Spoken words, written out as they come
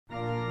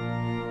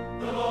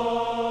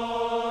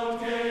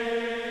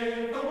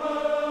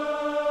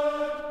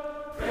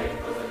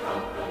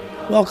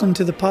Welcome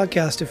to the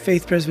podcast of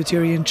Faith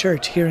Presbyterian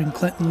Church here in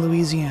Clinton,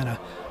 Louisiana.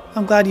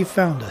 I'm glad you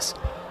found us.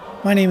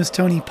 My name is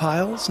Tony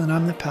Piles, and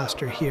I'm the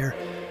pastor here.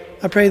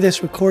 I pray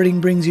this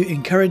recording brings you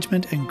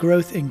encouragement and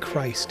growth in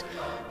Christ,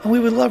 and we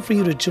would love for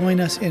you to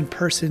join us in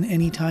person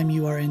anytime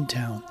you are in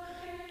town.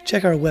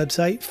 Check our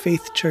website,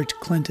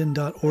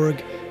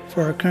 faithchurchclinton.org,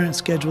 for our current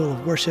schedule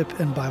of worship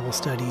and Bible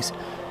studies,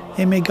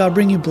 and may God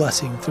bring you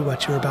blessing through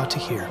what you're about to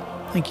hear.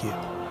 Thank you.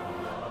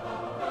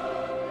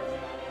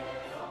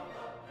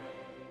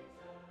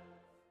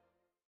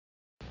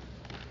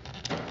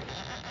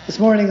 This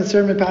morning, the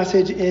sermon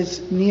passage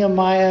is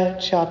Nehemiah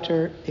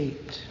chapter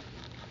 8.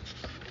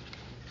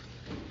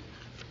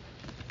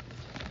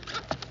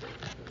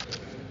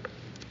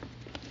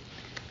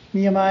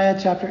 Nehemiah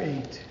chapter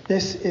 8.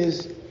 This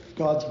is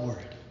God's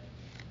word.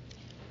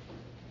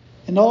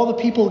 And all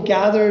the people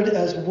gathered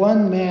as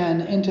one man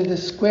into the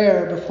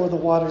square before the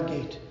water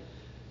gate.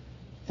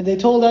 And they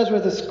told Ezra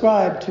the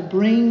scribe to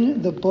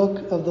bring the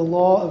book of the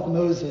law of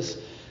Moses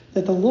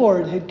that the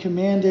Lord had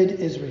commanded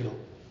Israel.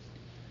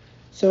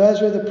 So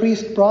Ezra the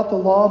priest brought the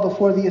law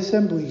before the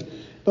assembly,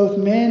 both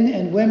men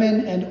and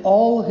women and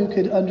all who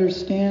could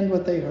understand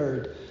what they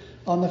heard,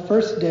 on the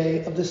first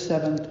day of the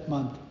 7th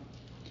month.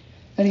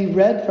 And he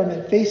read from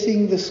it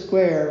facing the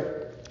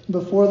square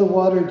before the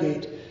water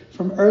gate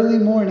from early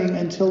morning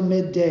until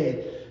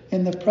midday,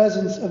 in the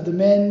presence of the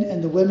men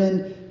and the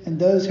women and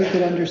those who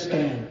could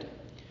understand.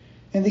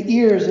 And the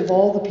ears of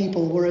all the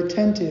people were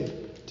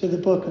attentive to the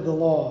book of the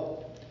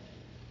law.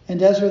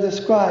 And Ezra the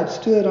scribe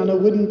stood on a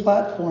wooden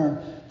platform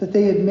that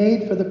they had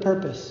made for the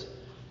purpose.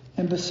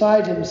 And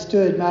beside him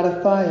stood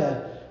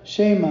Mattathiah,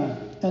 Shema,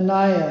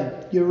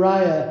 Ananiah,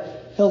 Uriah,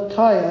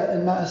 Hilkiah,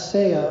 and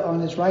Maaseiah on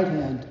his right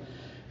hand,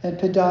 and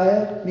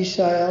Pedaiah,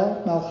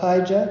 Mishael,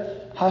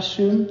 Malchijah,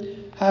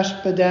 Hashum,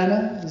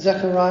 Hashbaddanah,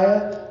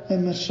 Zechariah,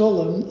 and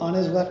Meshullam on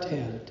his left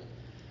hand.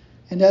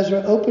 And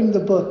Ezra opened the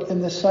book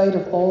in the sight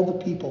of all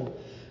the people,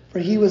 for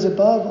he was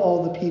above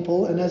all the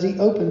people, and as he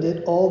opened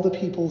it, all the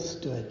people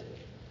stood.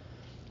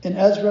 And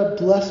Ezra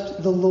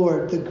blessed the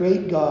Lord, the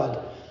great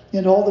God,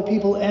 and all the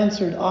people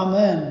answered,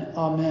 Amen,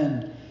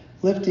 Amen,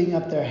 lifting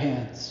up their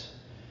hands.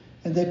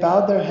 And they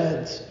bowed their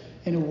heads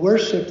and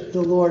worshipped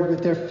the Lord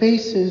with their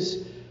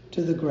faces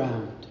to the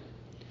ground.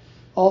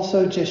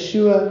 Also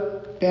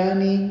Jeshua,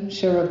 Bani,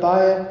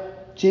 Sherebiah,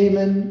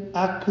 Jamin,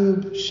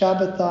 Akub,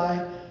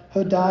 Shabbathai,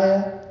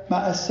 Hodiah,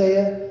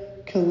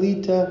 Maaseiah,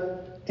 Kelita,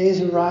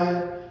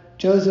 Azariah,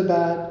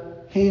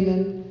 Jozabad,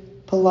 Hanan,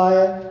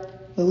 Peliah,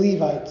 the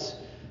Levites,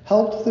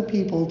 helped the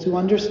people to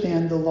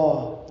understand the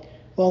law,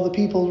 while the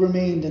people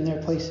remained in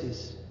their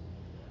places.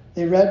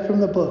 They read from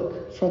the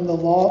book, from the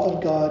law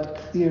of God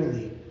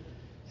clearly,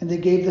 and they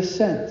gave the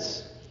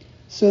sense,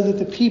 so that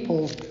the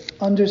people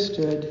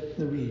understood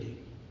the reading.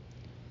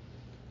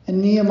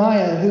 And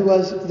Nehemiah, who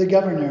was the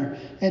governor,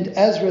 and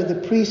Ezra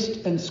the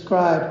priest and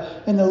scribe,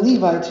 and the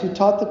Levites who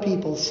taught the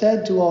people,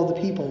 said to all the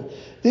people,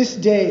 This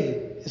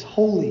day is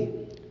holy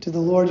to the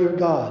Lord your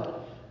God.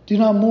 Do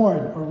not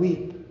mourn or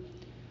weep.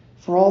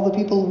 For all the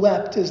people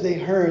wept as they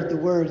heard the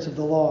words of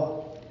the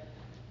law.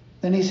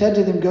 Then he said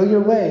to them, Go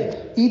your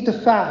way, eat the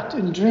fat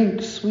and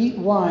drink sweet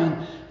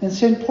wine, and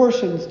send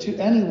portions to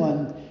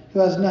anyone who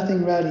has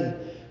nothing ready.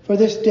 For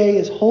this day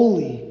is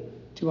holy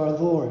to our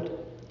Lord.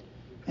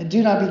 And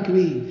do not be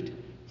grieved,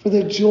 for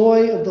the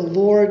joy of the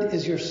Lord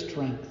is your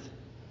strength.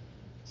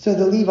 So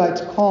the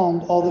Levites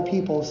calmed all the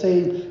people,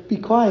 saying, Be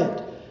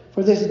quiet,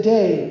 for this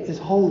day is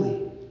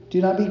holy.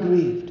 Do not be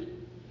grieved.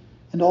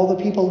 And all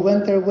the people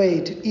went their way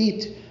to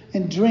eat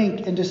and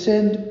drink and to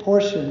send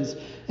portions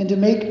and to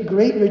make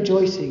great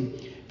rejoicing,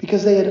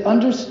 because they had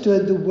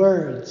understood the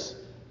words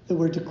that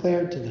were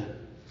declared to them.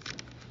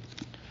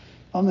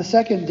 On the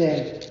second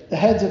day, the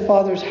heads of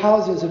fathers'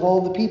 houses of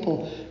all the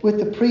people, with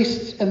the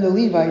priests and the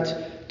Levites,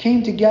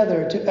 came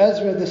together to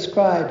Ezra the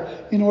scribe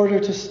in order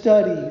to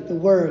study the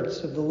words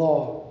of the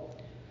law.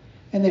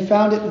 And they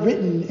found it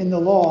written in the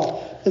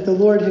law that the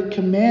Lord had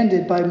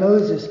commanded by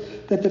Moses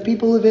that the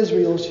people of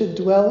Israel should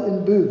dwell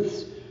in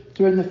booths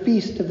during the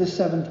feast of the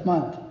 7th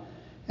month,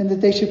 and that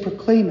they should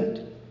proclaim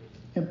it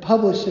and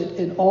publish it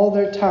in all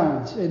their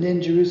towns and in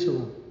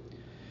Jerusalem.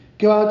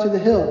 Go out to the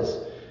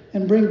hills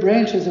and bring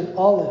branches of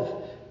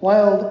olive,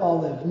 wild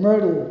olive,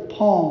 myrtle,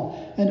 palm,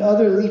 and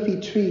other leafy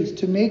trees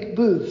to make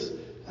booths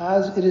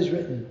as it is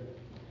written.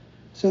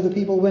 So the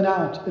people went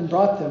out and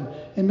brought them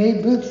and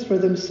made booths for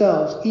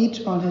themselves,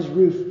 each on his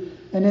roof,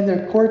 and in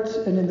their courts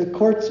and in the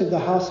courts of the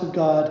house of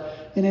God,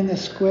 and in the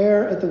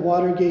square at the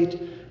water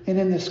gate, and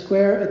in the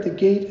square at the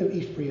gate of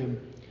Ephraim.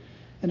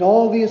 And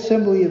all the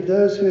assembly of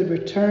those who had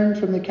returned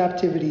from the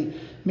captivity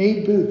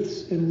made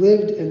booths and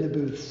lived in the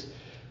booths.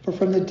 For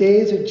from the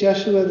days of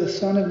Jeshua the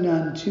son of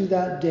Nun to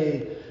that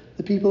day,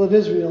 the people of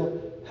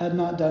Israel had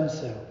not done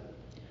so.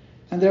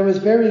 And there was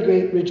very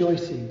great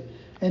rejoicing.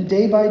 And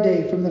day by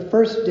day, from the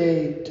first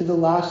day to the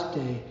last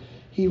day,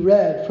 he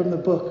read from the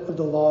book of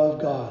the law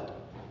of God.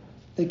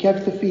 They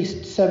kept the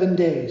feast 7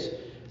 days,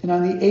 and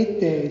on the 8th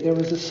day there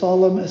was a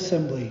solemn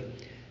assembly,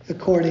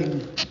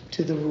 according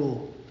to the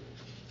rule.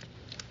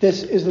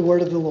 This is the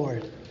word of the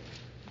Lord.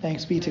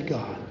 Thanks be to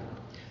God.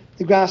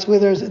 The grass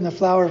withers and the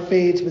flower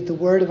fades, but the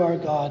word of our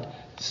God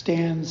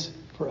stands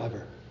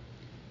forever.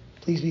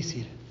 Please be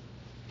seated.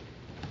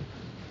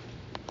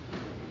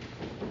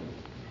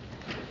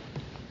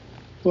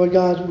 Lord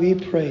God, we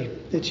pray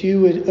that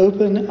you would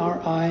open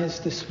our eyes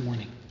this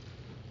morning,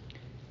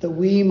 that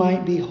we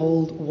might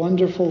behold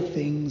wonderful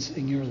things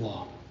in your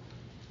law.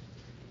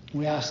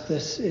 We ask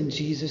this in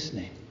Jesus'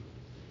 name.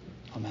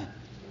 Amen.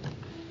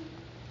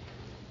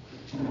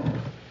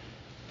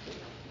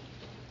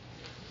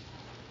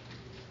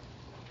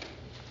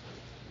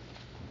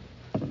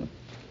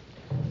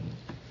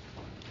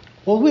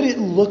 What would it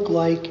look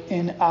like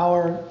in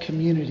our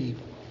community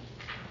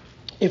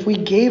if we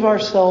gave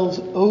ourselves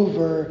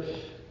over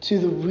to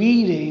the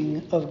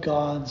reading of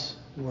God's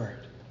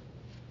word?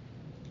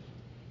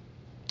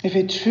 If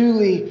it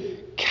truly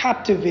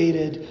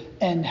captivated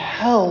and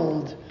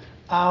held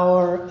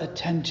our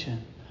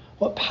attention,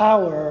 what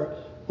power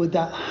would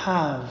that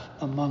have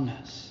among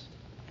us?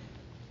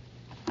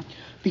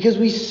 Because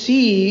we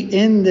see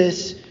in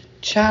this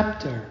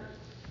chapter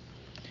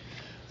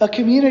a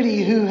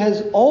community who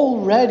has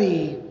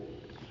already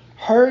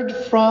heard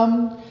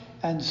from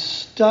and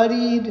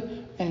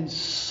studied and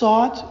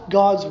sought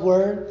God's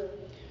word,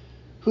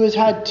 who has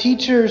had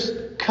teachers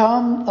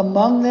come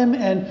among them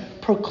and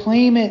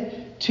proclaim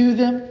it to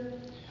them,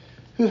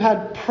 who've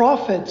had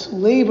prophets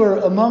labor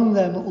among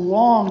them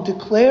long,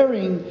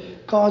 declaring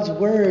God's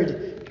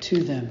word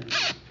to them.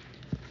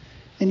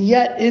 And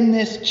yet in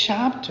this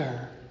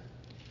chapter,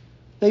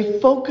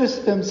 they focus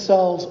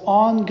themselves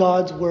on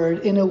God's word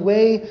in a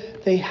way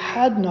they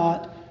had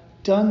not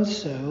done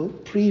so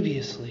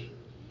previously.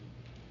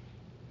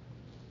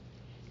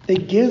 They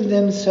give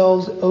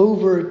themselves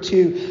over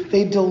to,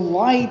 they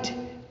delight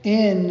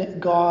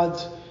in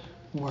God's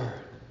word.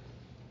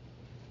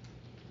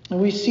 And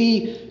we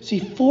see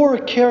four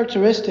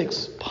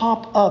characteristics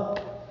pop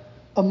up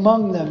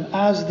among them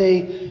as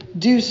they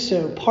do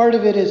so. Part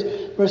of it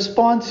is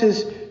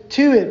responses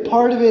to it.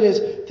 Part of it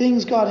is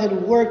things God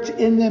had worked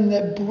in them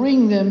that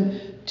bring them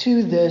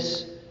to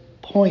this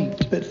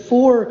point. But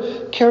four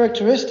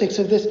characteristics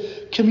of this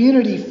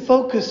community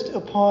focused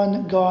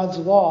upon God's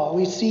law.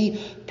 We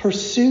see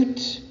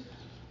pursuit,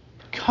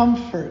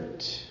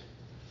 comfort,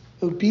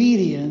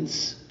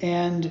 obedience,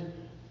 and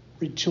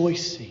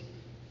rejoicing.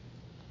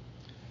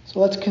 So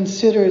let's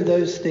consider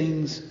those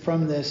things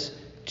from this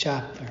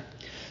chapter.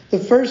 The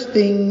first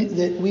thing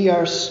that we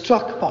are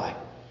struck by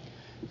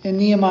in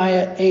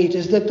Nehemiah 8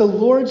 is that the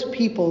Lord's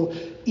people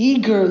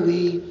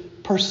eagerly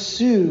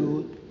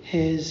pursue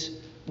his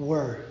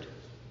word.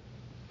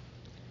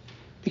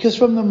 Because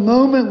from the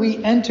moment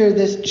we enter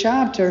this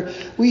chapter,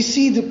 we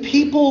see the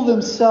people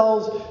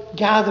themselves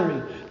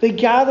gathering. They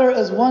gather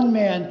as one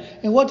man.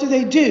 And what do?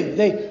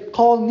 They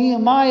call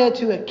Nehemiah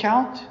to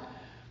account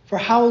for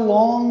how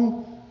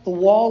long the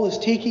wall is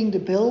taking to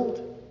build.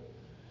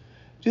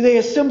 Do they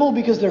assemble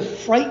because they're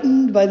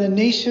frightened by the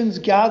nations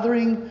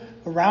gathering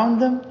around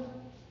them?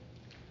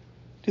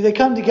 Do they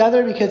come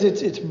together because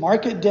it's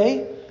market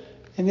day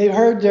and they've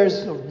heard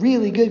there's a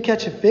really good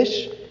catch of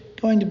fish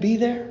going to be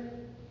there?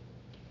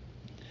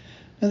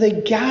 Now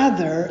they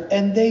gather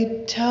and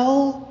they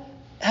tell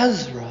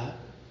Ezra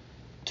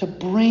to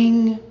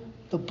bring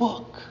the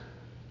book.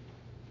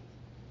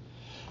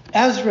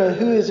 Ezra,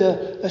 who is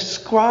a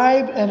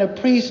scribe and a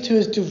priest who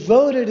has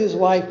devoted his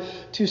life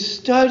to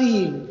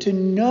studying, to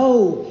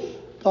know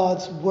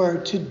God's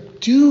word, to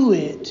do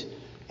it,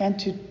 and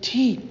to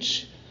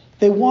teach.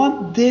 They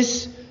want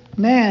this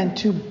man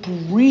to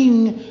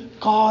bring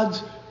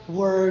God's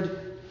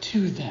word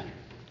to them.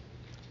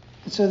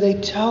 And so they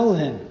tell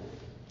him,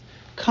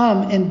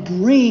 come and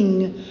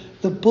bring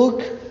the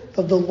book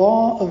of the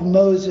law of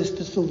Moses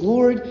that the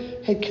Lord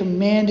had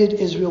commanded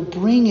Israel.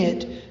 Bring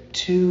it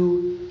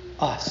to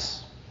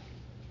us.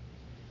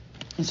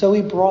 And so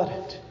he brought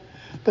it.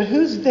 But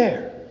who's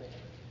there?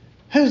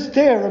 Who's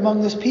there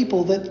among this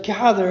people that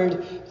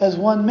gathered as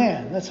one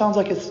man? That sounds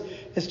like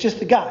it's just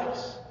the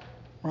guys,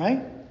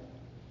 right?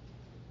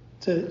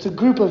 It's a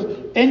group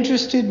of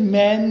interested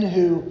men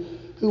who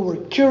were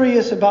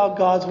curious about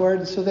God's word,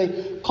 and so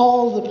they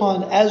called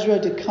upon Ezra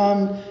to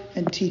come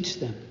and teach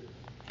them.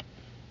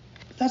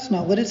 But that's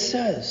not what it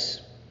says.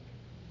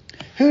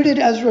 Who did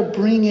Ezra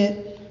bring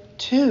it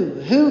to?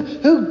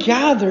 Who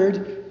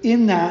gathered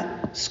in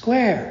that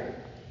square?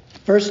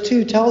 Verse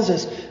 2 tells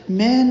us,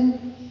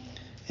 men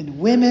and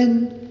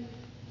women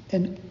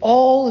and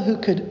all who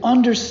could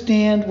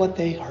understand what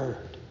they heard.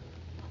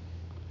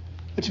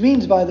 Which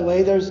means, by the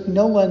way, there's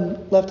no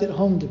one left at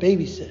home to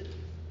babysit.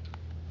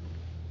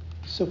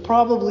 So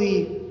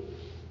probably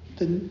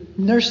the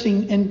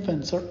nursing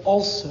infants are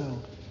also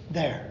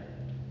there,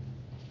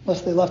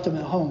 unless they left them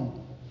at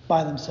home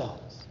by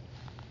themselves.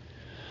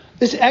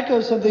 This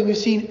echoes something we've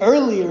seen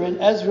earlier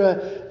in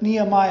Ezra,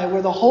 Nehemiah,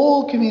 where the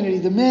whole community,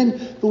 the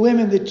men, the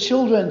women, the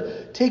children,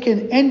 take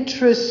an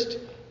interest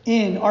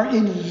in, are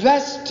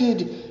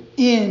invested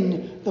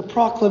in the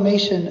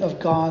proclamation of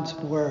God's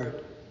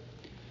word.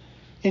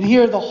 And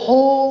here the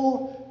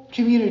whole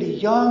community,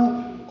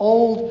 young,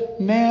 old,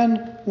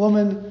 man,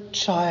 woman,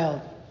 child,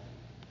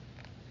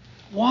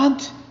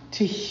 want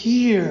to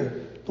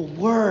hear the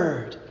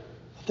word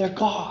of their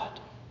God.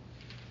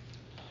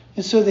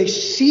 And so they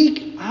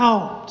seek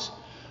out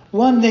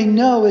one they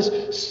know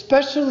is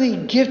specially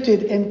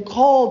gifted and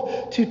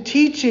called to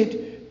teach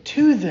it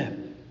to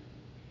them.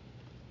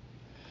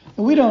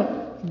 And we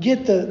don't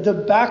get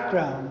the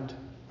background,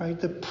 right?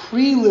 The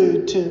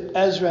prelude to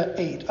Ezra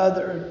 8,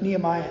 or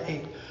Nehemiah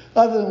 8,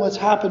 other than what's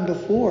happened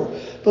before.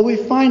 But we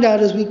find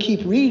out as we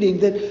keep reading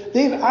that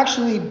they've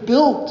actually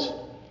built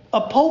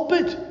a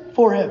pulpit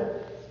for him.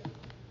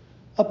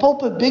 A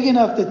pulpit big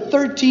enough that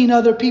 13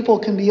 other people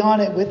can be on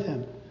it with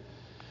him,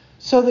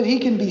 so that he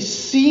can be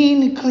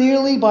seen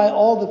clearly by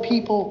all the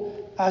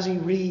people as he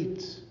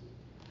reads.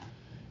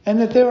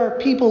 And that there are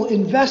people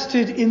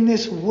invested in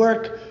this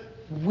work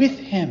with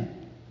him,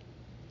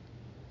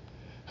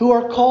 who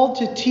are called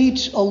to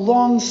teach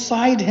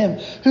alongside him,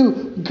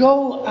 who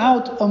go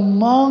out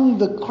among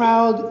the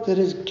crowd that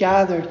is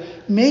gathered,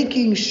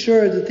 making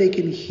sure that they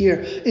can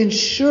hear,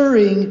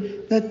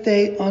 ensuring that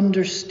they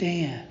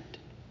understand.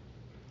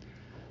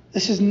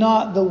 This is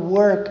not the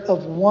work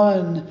of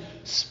one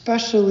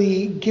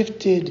specially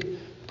gifted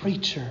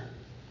preacher,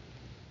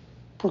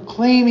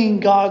 proclaiming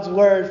God's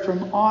word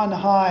from on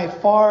high,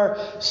 far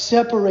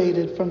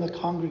separated from the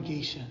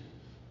congregation.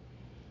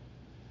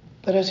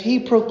 But as he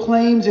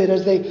proclaims it,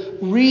 as they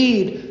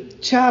read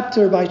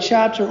chapter by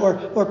chapter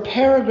or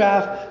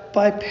paragraph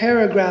by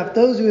paragraph,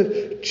 those who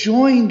have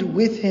joined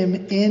with him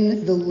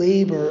in the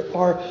labor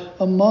are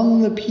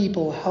among the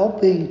people,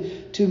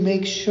 helping to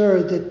make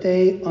sure that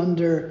they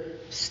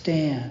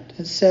understand.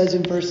 It says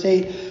in verse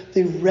 8,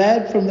 they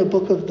read from the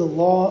book of the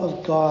law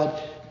of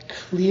God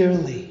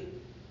clearly.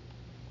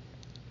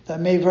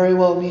 That may very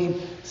well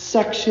mean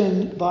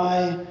section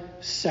by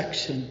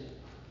section.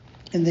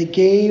 And they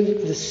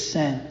gave the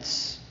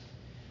sense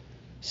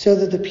so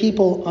that the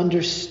people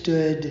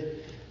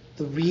understood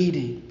the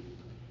reading.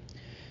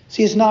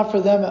 See, it's not for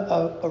them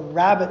a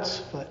rabbit's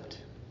foot.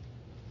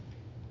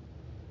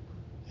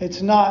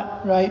 It's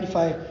not, right, if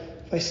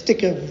I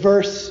stick a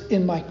verse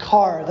in my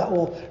car that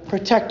will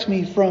protect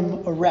me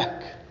from a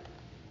wreck.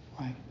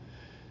 Right?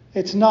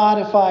 It's not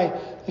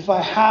if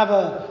I have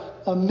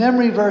a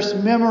memory verse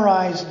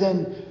memorized,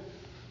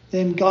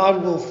 then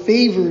God will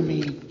favor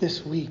me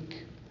this week.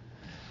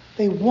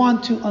 They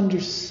want to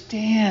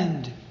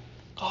understand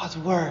God's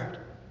word.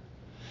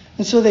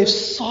 And so they've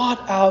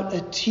sought out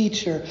a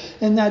teacher,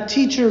 and that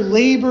teacher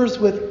labors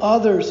with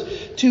others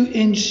to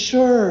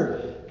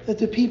ensure that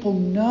the people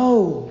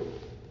know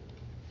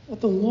what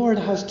the Lord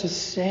has to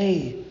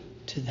say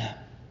to them.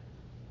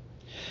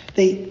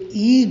 They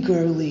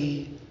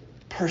eagerly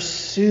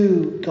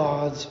pursue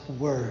God's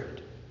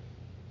word,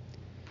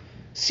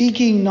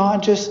 seeking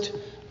not just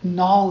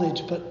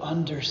knowledge but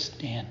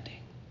understanding.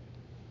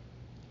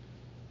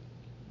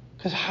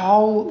 Because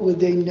how would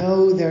they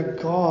know their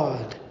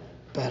God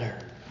better?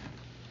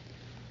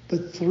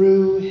 But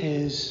through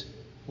his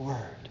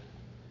word.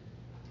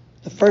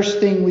 The first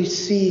thing we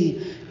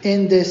see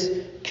in this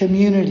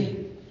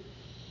community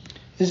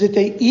is that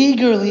they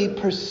eagerly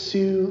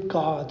pursue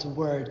God's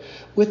word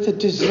with the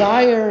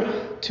desire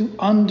to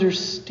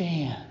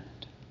understand.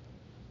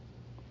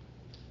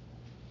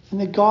 And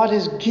that God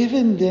has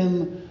given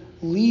them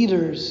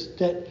leaders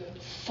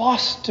that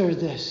foster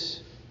this,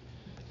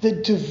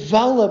 that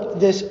develop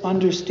this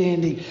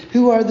understanding,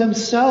 who are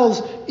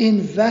themselves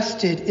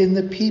invested in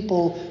the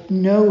people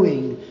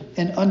knowing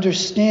and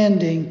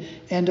understanding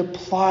and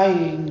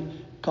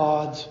applying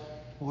God's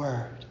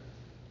word.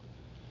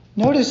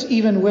 Notice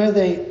even where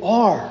they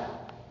are.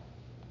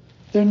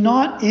 They're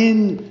not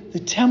in the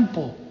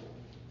temple.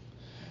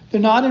 They're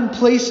not in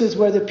places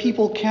where the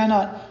people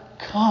cannot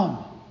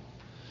come.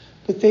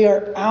 But they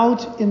are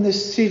out in the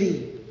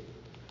city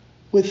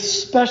with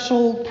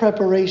special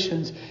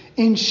preparations,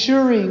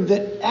 ensuring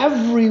that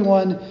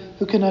everyone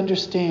who can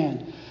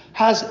understand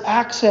has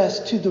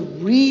access to the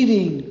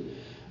reading,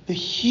 the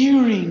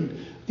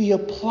hearing, the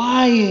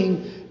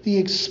applying, the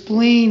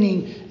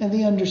explaining, and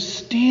the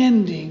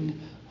understanding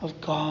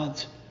of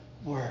God's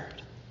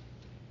word.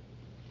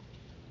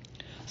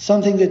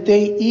 Something that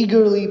they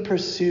eagerly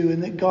pursue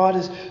and that God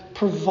has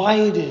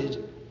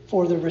provided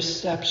for the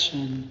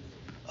reception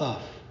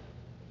of.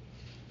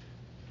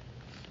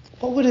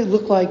 What would it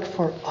look like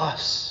for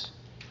us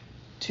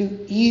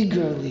to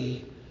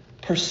eagerly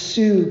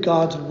pursue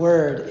God's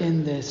word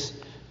in this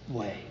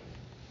way?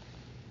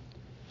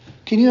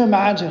 Can you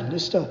imagine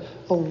just a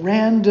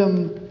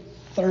random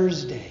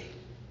Thursday?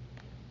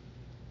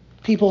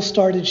 People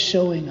started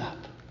showing up.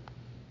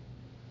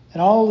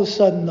 And all of a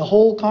sudden, the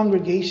whole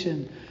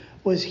congregation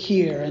was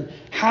here, and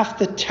half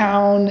the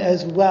town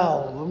as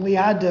well. And we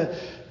had to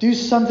do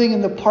something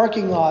in the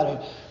parking lot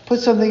or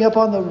put something up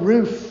on the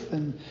roof.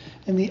 And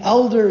the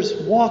elders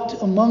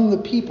walked among the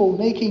people,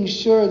 making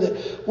sure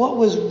that what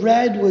was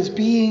read was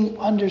being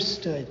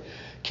understood.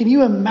 Can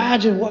you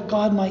imagine what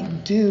God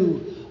might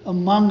do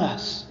among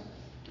us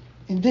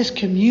in this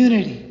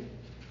community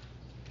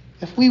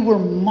if we were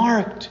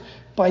marked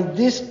by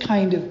this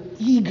kind of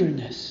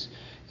eagerness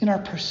in our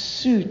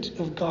pursuit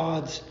of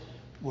God's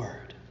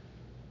word?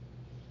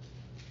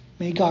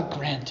 May God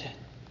grant it,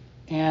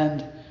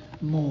 and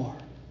more.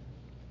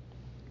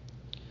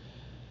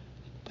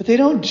 But they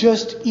don't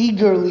just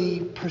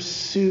eagerly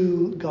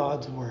pursue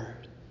God's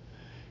word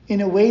in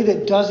a way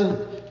that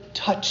doesn't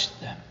touch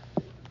them,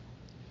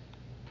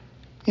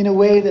 in a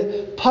way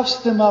that puffs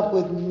them up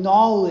with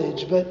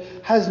knowledge but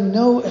has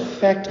no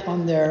effect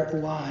on their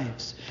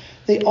lives.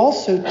 They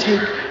also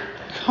take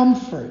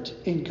comfort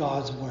in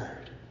God's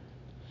word.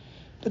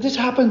 But this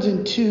happens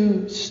in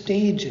two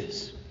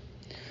stages.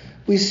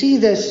 We see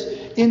this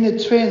in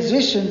the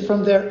transition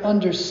from their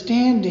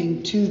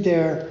understanding to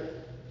their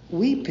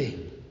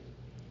weeping.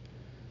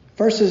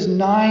 Verses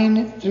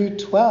 9 through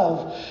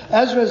 12.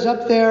 Ezra's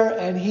up there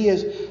and he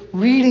is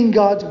reading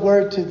God's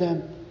word to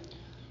them.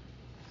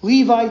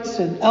 Levites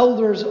and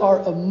elders are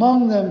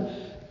among them,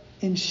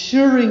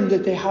 ensuring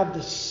that they have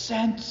the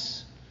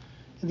sense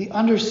and the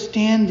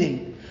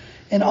understanding.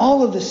 And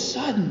all of a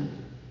sudden,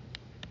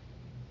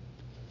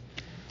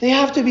 they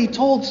have to be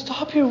told,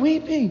 stop your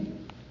weeping.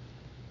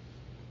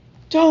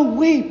 Don't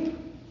weep.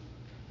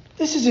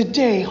 This is a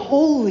day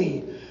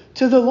holy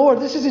to the Lord.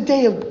 This is a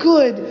day of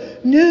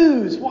good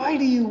news. Why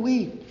do you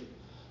weep?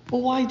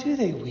 Well, why do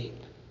they weep?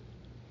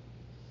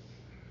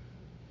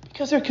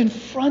 Because they're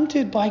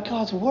confronted by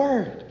God's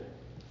word.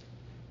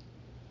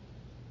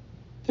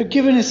 They're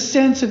given a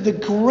sense of the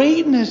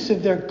greatness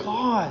of their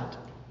God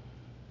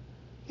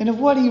and of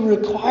what he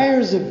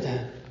requires of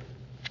them,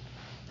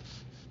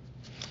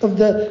 of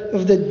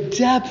the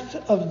depth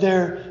of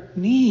their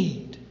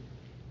need,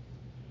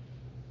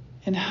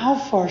 and how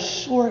far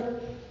short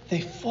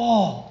they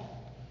fall,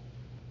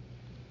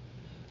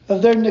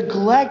 of their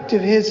neglect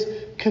of his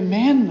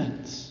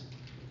commandments,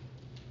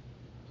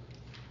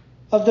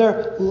 of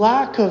their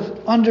lack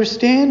of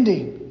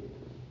understanding,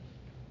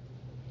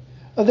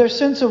 of their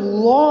sense of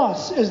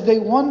loss as they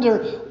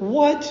wonder,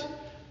 what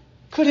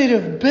could it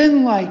have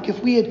been like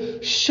if we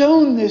had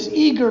shown this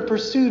eager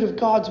pursuit of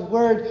God's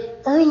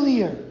word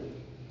earlier?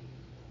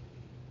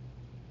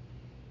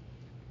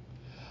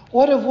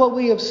 What of what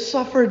we have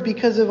suffered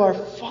because of our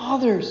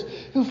fathers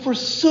who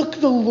forsook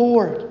the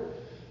Lord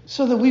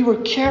so that we were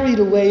carried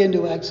away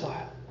into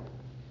exile?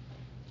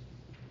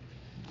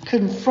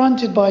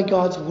 Confronted by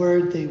God's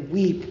word, they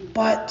weep,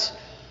 but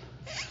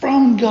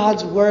from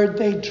God's word,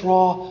 they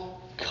draw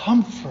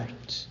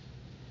comfort.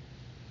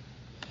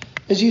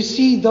 As you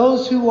see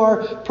those who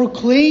are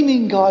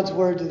proclaiming God's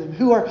word to them,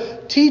 who are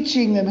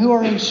teaching them, who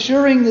are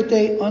ensuring that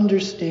they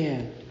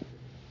understand,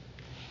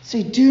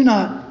 say, do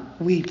not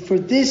weep, for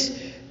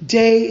this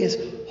day is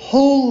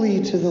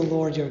holy to the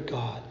Lord your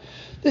God.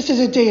 This is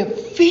a day of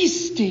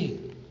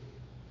feasting,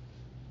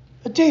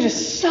 a day to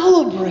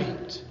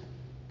celebrate,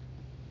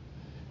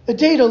 a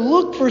day to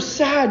look for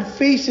sad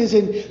faces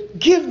and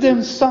give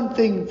them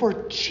something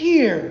for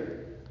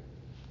cheer.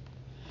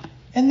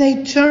 And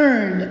they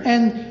turn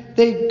and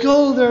they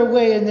go their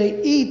way and they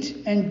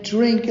eat and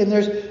drink, and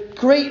there's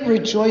great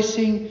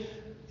rejoicing.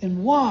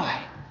 And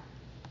why?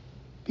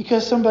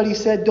 Because somebody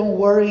said, don't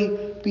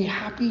worry, be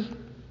happy?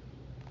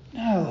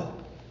 No.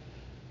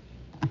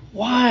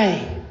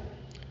 Why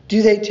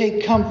do they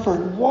take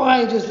comfort?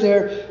 Why does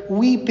their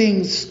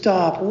weeping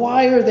stop?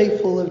 Why are they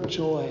full of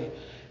joy?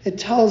 It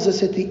tells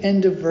us at the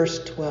end of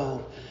verse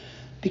 12,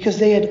 because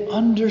they had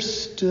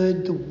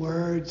understood the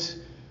words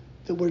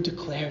that were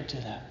declared to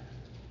them.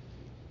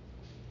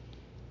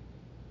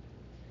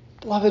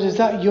 Beloved, is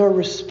that your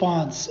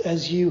response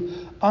as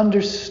you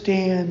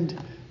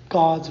understand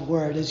God's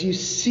word, as you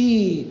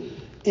see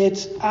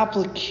its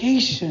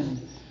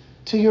application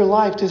to your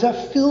life? Does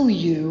that fill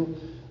you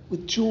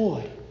with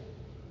joy?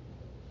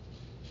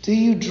 Do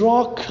you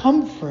draw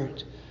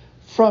comfort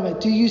from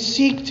it? Do you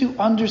seek to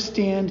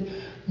understand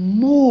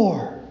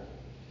more?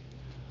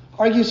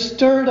 Are you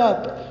stirred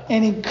up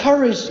and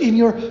encouraged in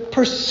your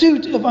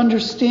pursuit of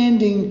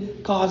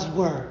understanding God's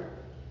word?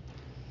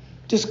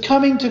 Does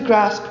coming to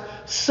grasp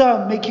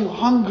some make you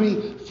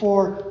hungry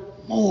for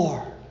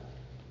more?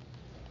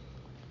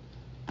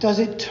 Does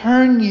it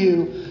turn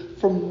you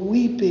from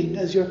weeping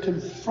as you're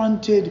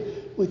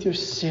confronted with your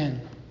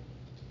sin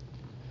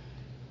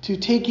to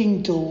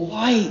taking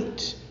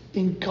delight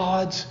in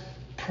God's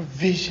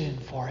provision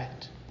for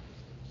it,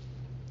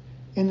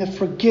 in the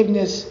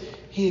forgiveness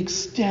he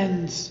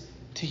extends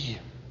to you?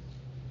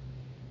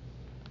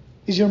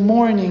 Is your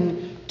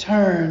mourning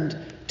turned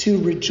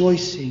to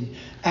rejoicing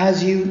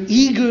as you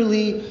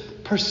eagerly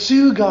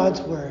pursue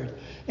God's word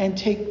and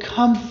take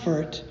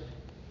comfort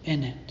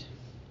in it?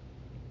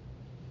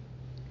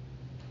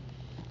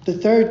 The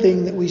third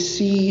thing that we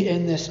see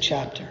in this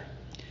chapter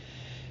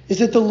is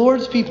that the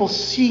Lord's people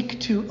seek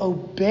to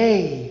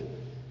obey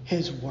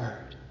his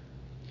word.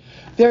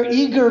 Their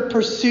eager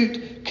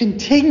pursuit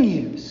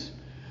continues.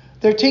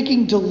 Their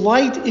taking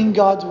delight in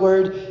God's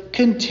word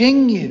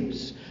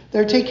continues.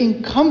 Their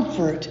taking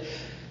comfort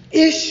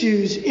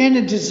issues in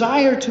a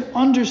desire to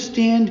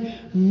understand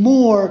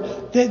more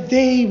that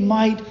they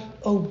might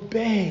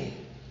obey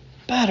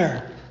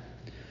better.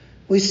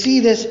 We see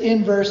this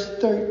in verse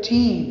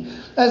 13.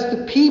 As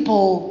the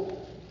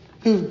people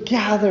who've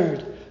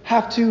gathered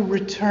have to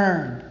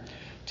return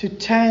to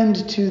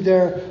tend to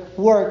their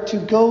work, to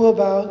go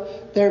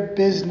about their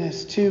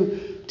business,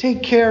 to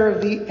take care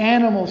of the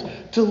animals,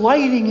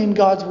 delighting in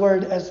God's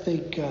word as they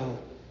go.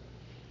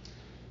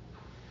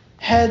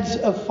 Heads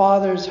of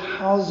fathers'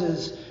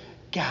 houses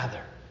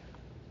gather.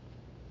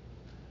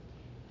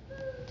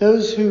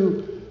 Those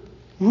who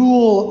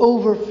rule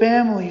over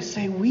families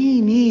say,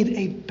 we need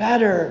a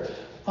better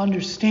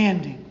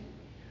understanding.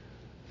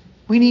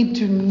 We need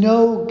to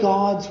know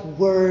God's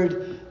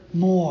word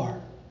more.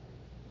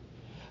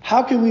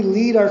 How can we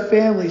lead our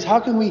families? How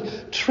can we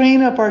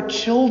train up our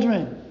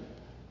children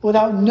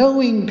without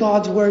knowing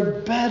God's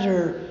word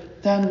better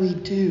than we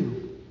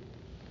do?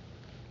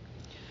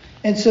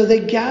 And so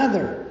they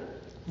gather.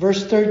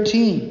 Verse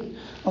 13.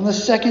 On the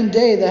second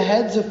day, the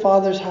heads of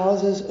fathers'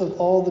 houses of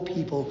all the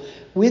people,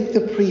 with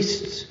the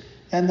priests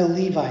and the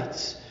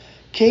Levites,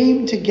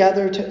 came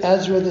together to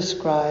Ezra the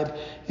scribe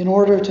in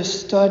order to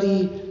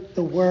study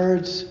the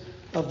words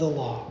of the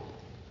law.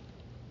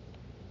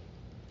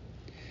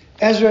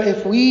 Ezra,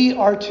 if we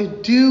are to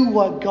do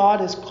what God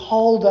has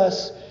called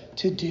us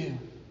to do,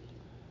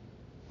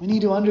 we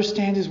need to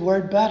understand his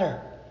word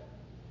better.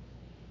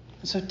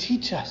 And so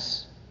teach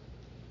us.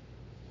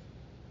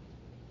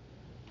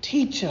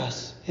 Teach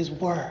us his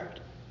word.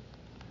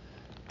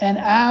 And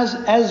as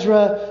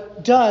Ezra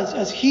does,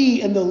 as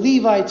he and the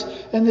Levites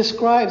and the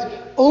scribes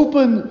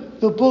open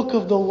the book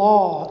of the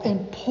law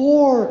and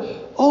pore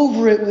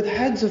over it with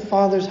heads of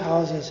fathers'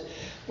 houses,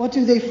 what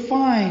do they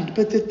find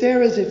but that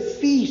there is a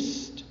feast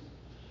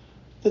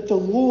that the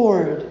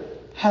Lord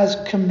has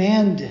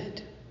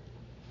commanded?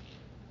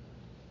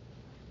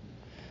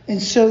 And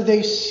so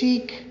they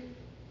seek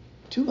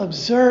to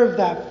observe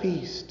that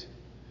feast,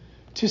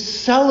 to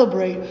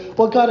celebrate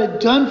what God had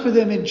done for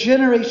them in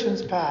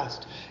generations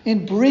past,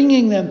 in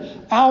bringing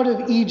them out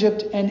of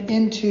Egypt and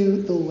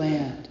into the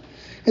land.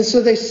 And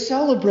so they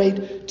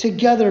celebrate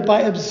together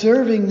by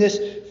observing this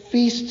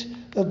Feast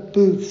of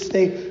Booths.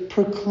 They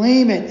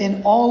proclaim it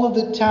in all of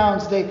the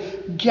towns. They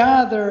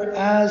gather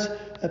as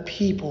a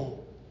people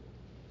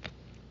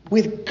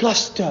with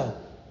gusto,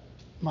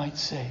 might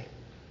say,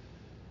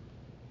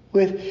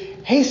 with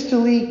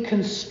hastily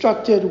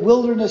constructed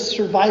wilderness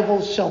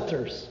survival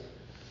shelters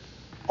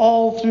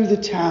all through the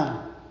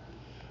town,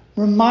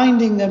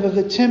 reminding them of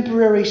the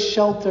temporary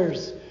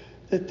shelters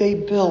that they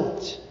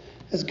built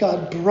as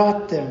God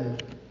brought them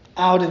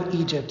out of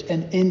Egypt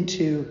and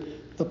into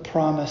the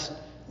promised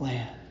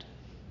land.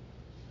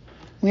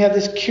 We have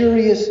this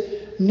curious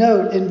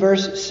note in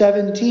verse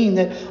 17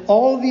 that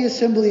all the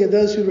assembly of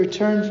those who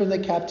returned from the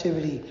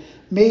captivity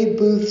made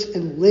booths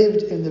and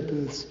lived in the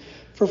booths.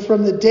 For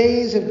from the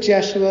days of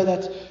Jeshua,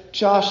 that's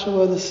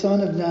Joshua the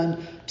son of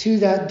Nun, to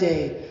that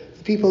day,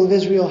 the people of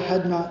Israel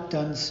had not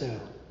done so.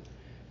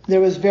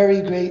 There was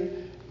very great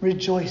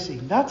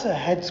rejoicing. That's a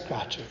head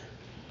scratcher.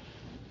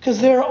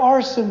 Because there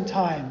are some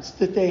times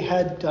that they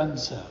had done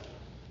so.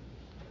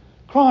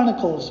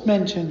 Chronicles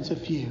mentions a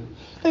few.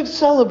 They've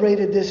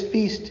celebrated this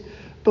feast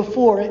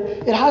before.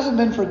 It hasn't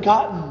been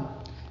forgotten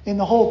in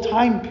the whole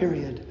time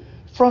period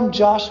from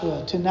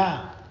Joshua to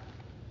now.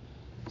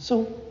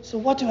 So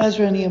what do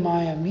Ezra and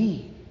Nehemiah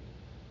mean?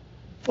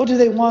 What do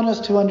they want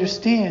us to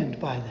understand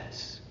by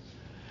this?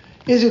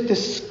 Is it the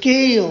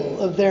scale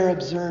of their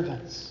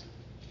observance?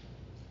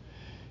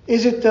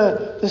 Is it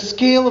the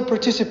scale of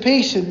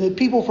participation that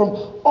people from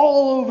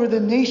all over the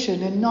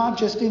nation and not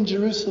just in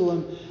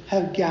Jerusalem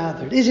have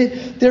gathered? Is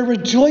it their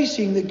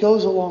rejoicing that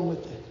goes along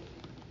with it?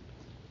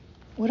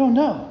 We don't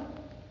know,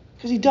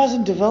 because he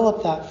doesn't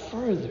develop that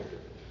further.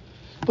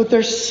 But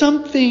there's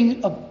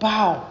something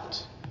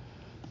about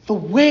the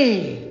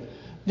way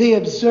they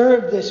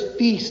observe this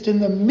feast in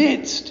the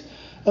midst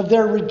of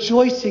their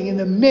rejoicing, in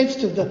the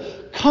midst of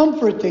the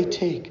comfort they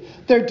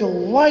take, their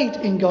delight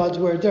in God's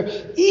word, their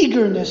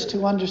eagerness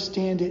to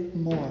understand it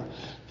more,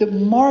 that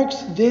marks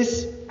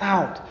this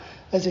out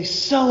as a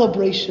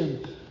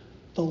celebration,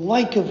 the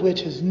like of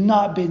which has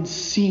not been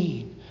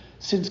seen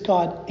since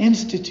God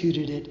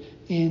instituted it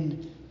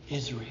in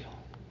Israel.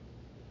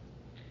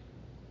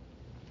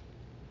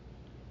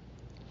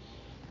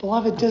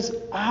 Beloved, does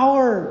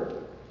our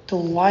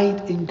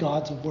delight in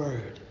God's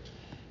word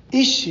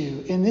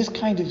issue in this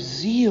kind of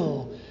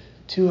zeal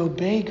to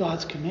obey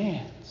God's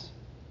commands?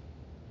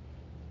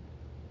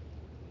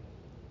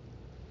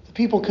 The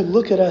people could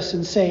look at us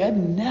and say, I've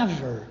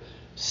never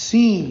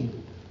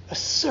seen a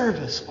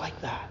service like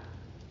that,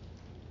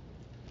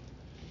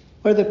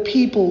 where the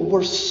people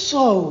were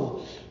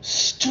so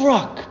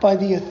struck by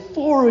the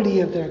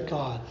authority of their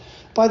God,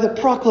 by the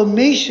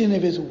proclamation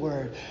of his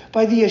word,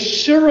 by the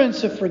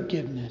assurance of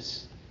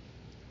forgiveness.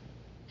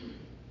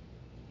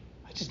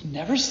 I just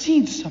never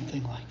seen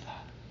something like that.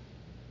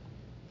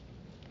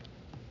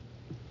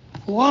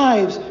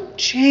 Lives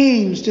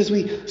changed as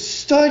we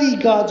study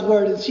God's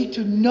word and seek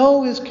to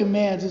know his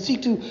commands and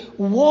seek to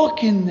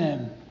walk in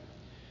them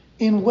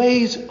in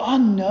ways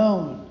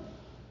unknown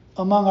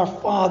among our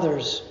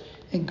fathers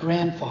and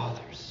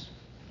grandfathers.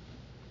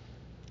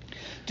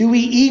 Do we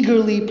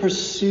eagerly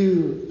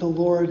pursue the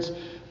Lord's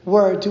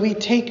word? Do we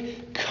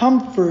take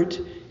comfort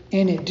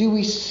in it? Do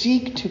we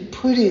seek to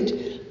put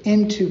it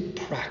into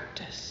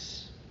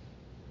practice.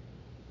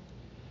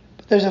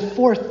 But there's a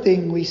fourth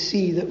thing we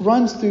see that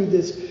runs through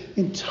this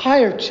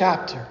entire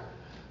chapter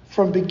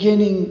from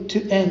beginning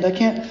to end. I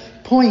can't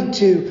point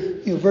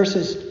to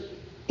verses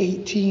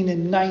 18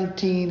 and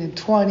 19 and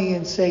 20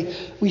 and say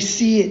we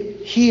see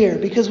it here,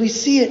 because we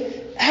see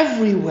it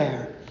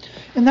everywhere.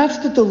 And that's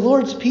that the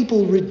Lord's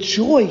people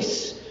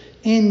rejoice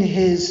in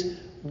his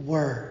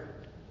word.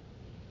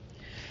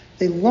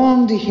 They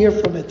long to hear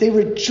from it. They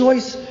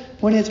rejoice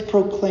when it's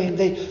proclaimed.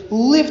 They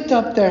lift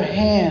up their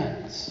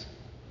hands.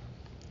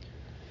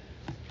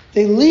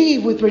 They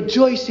leave with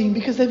rejoicing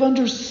because they've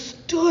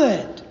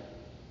understood.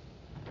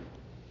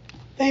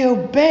 They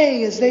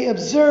obey as they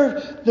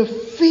observe the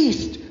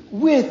feast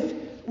with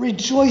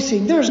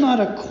rejoicing. There's not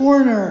a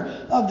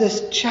corner of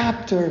this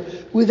chapter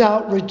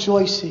without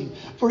rejoicing.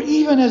 For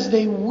even as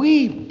they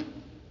weep,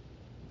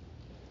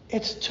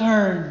 it's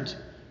turned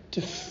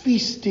to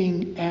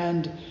feasting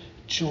and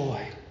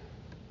joy.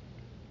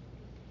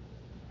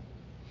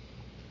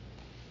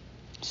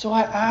 So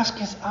I ask,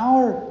 is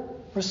our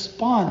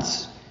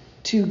response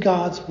to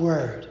God's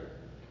word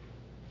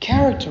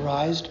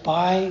characterized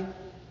by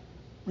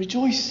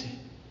rejoicing?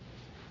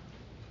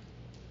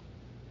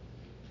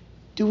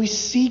 Do we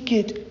seek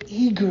it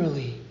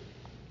eagerly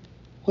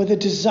with a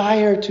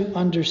desire to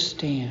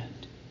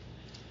understand?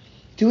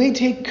 Do we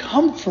take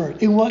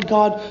comfort in what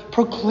God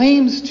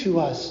proclaims to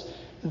us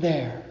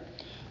there?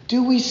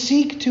 Do we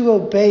seek to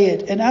obey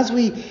it? And as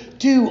we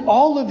do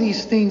all of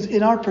these things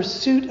in our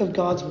pursuit of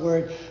God's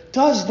word,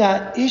 does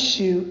that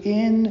issue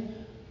in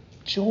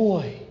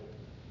joy?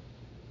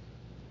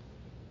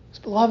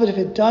 Beloved, if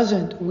it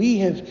doesn't, we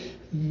have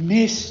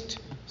missed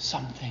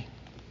something.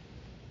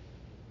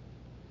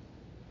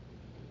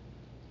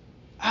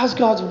 As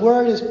God's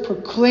word is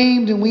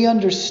proclaimed and we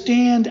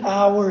understand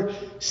our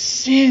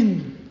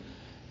sin,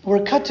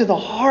 we're cut to the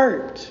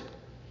heart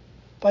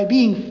by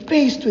being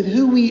faced with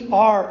who we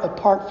are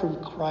apart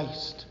from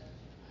Christ.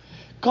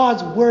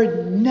 God's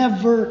word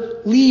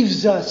never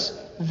leaves us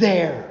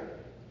there.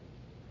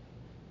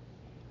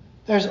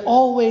 There's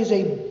always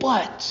a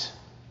but.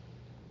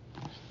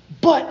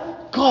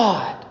 But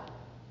God.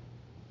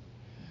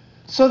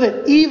 So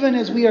that even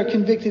as we are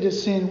convicted of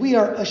sin, we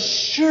are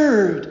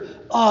assured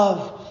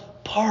of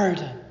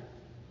pardon.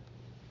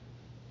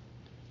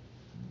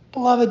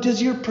 Beloved,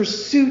 does your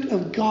pursuit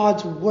of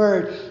God's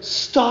word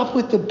stop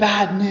with the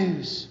bad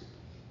news,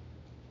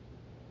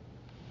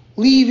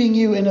 leaving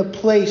you in a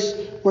place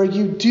where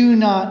you do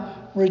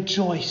not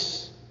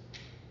rejoice,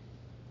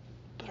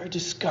 but are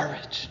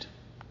discouraged?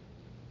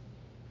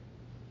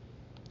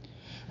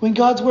 When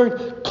God's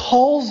word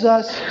calls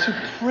us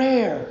to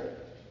prayer,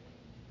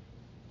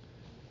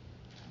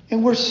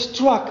 and we're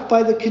struck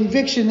by the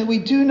conviction that we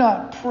do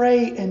not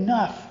pray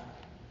enough,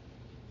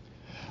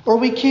 or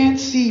we can't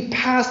see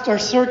past our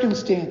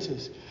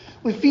circumstances,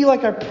 we feel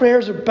like our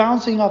prayers are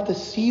bouncing off the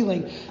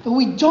ceiling, and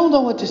we don't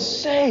know what to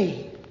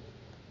say,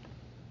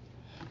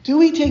 do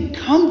we take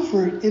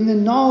comfort in the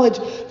knowledge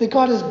that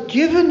God has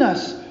given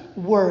us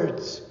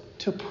words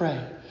to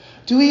pray?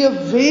 Do we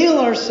avail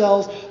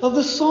ourselves of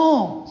the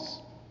Psalms?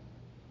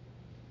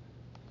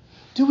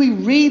 Do we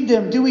read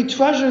them? Do we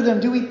treasure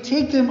them? Do we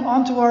take them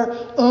onto our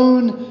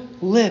own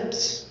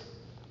lips?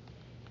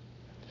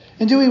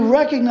 And do we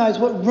recognize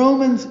what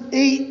Romans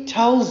 8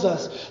 tells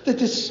us? That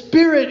the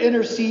Spirit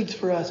intercedes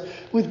for us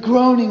with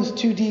groanings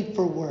too deep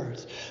for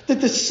words. That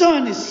the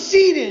Son is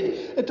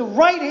seated at the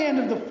right hand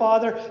of the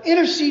Father,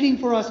 interceding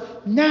for us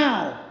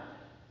now.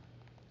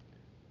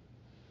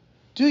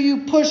 Do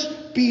you push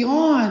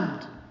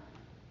beyond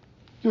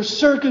your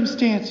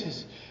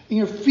circumstances and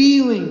your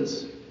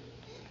feelings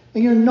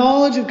and your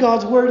knowledge of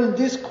God's word in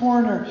this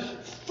corner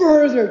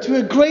further to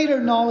a greater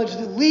knowledge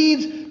that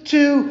leads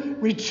to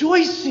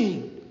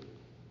rejoicing?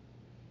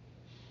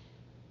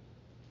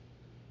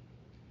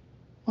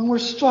 When we're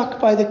struck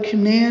by the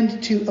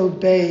command to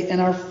obey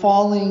and are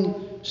falling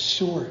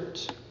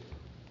short,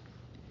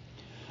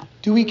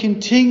 do we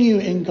continue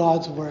in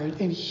God's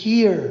word and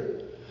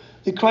hear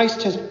that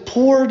Christ has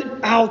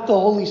poured out the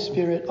Holy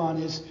Spirit on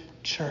his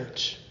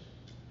church?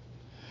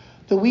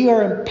 That we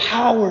are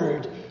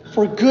empowered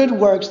for good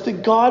works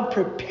that God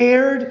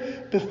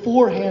prepared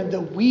beforehand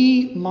that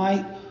we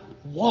might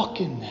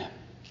walk in them.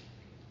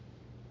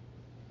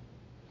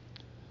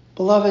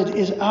 Beloved,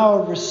 is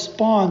our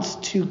response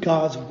to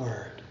God's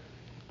word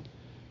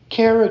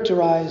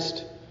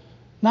characterized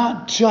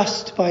not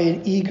just by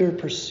an eager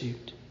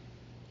pursuit,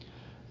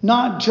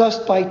 not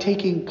just by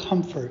taking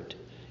comfort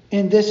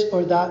in this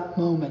or that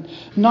moment,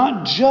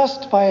 not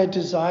just by a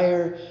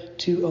desire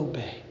to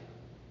obey,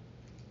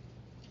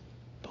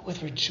 but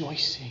with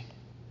rejoicing?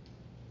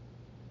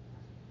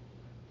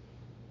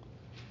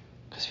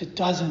 Because if it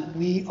doesn't,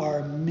 we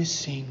are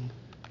missing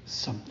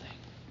something.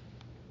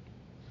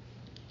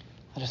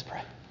 Let us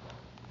pray.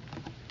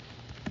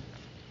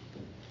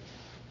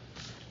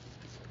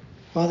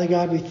 Father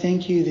God, we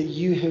thank you that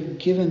you have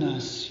given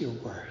us your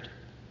word.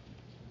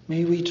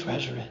 May we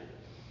treasure it.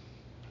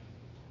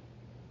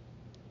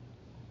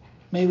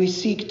 May we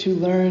seek to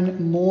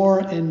learn more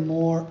and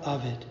more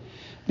of it.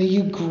 May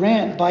you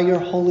grant by your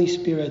Holy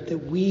Spirit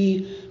that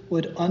we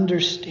would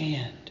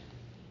understand,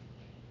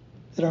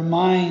 that our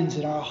minds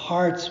and our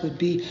hearts would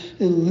be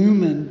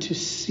illumined to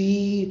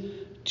see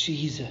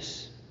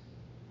Jesus,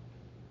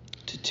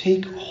 to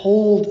take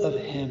hold of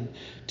him,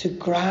 to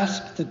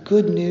grasp the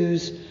good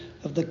news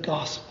of the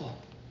gospel.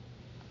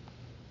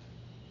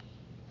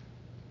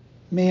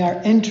 May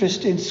our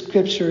interest in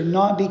Scripture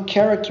not be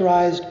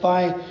characterized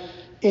by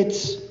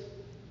its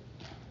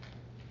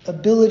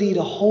ability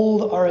to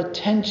hold our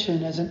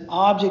attention as an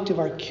object of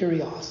our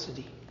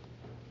curiosity,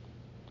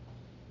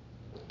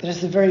 but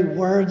as the very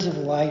words of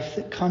life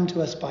that come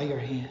to us by your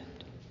hand.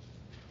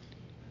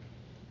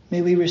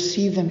 May we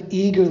receive them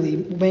eagerly.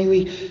 May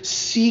we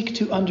seek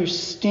to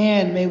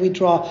understand. May we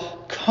draw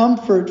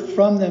comfort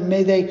from them.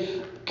 May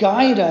they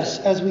guide us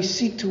as we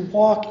seek to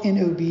walk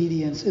in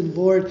obedience. And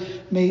Lord,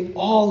 may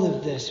all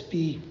of this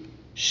be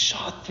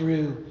shot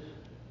through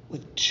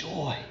with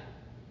joy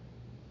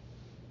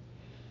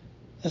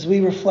as we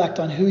reflect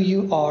on who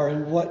you are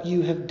and what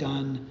you have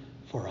done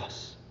for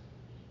us.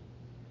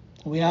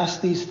 We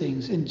ask these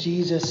things in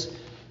Jesus'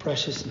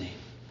 precious name.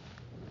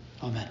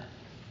 Amen.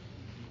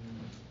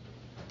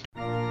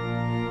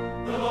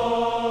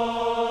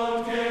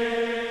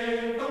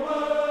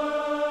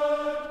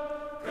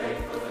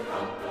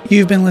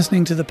 You've been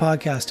listening to the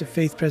podcast of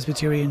Faith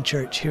Presbyterian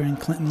Church here in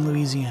Clinton,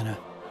 Louisiana.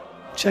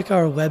 Check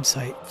our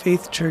website,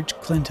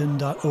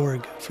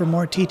 faithchurchclinton.org, for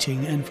more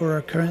teaching and for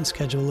our current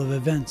schedule of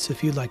events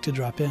if you'd like to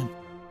drop in.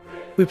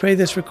 We pray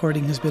this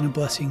recording has been a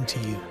blessing to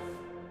you.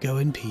 Go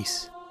in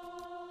peace.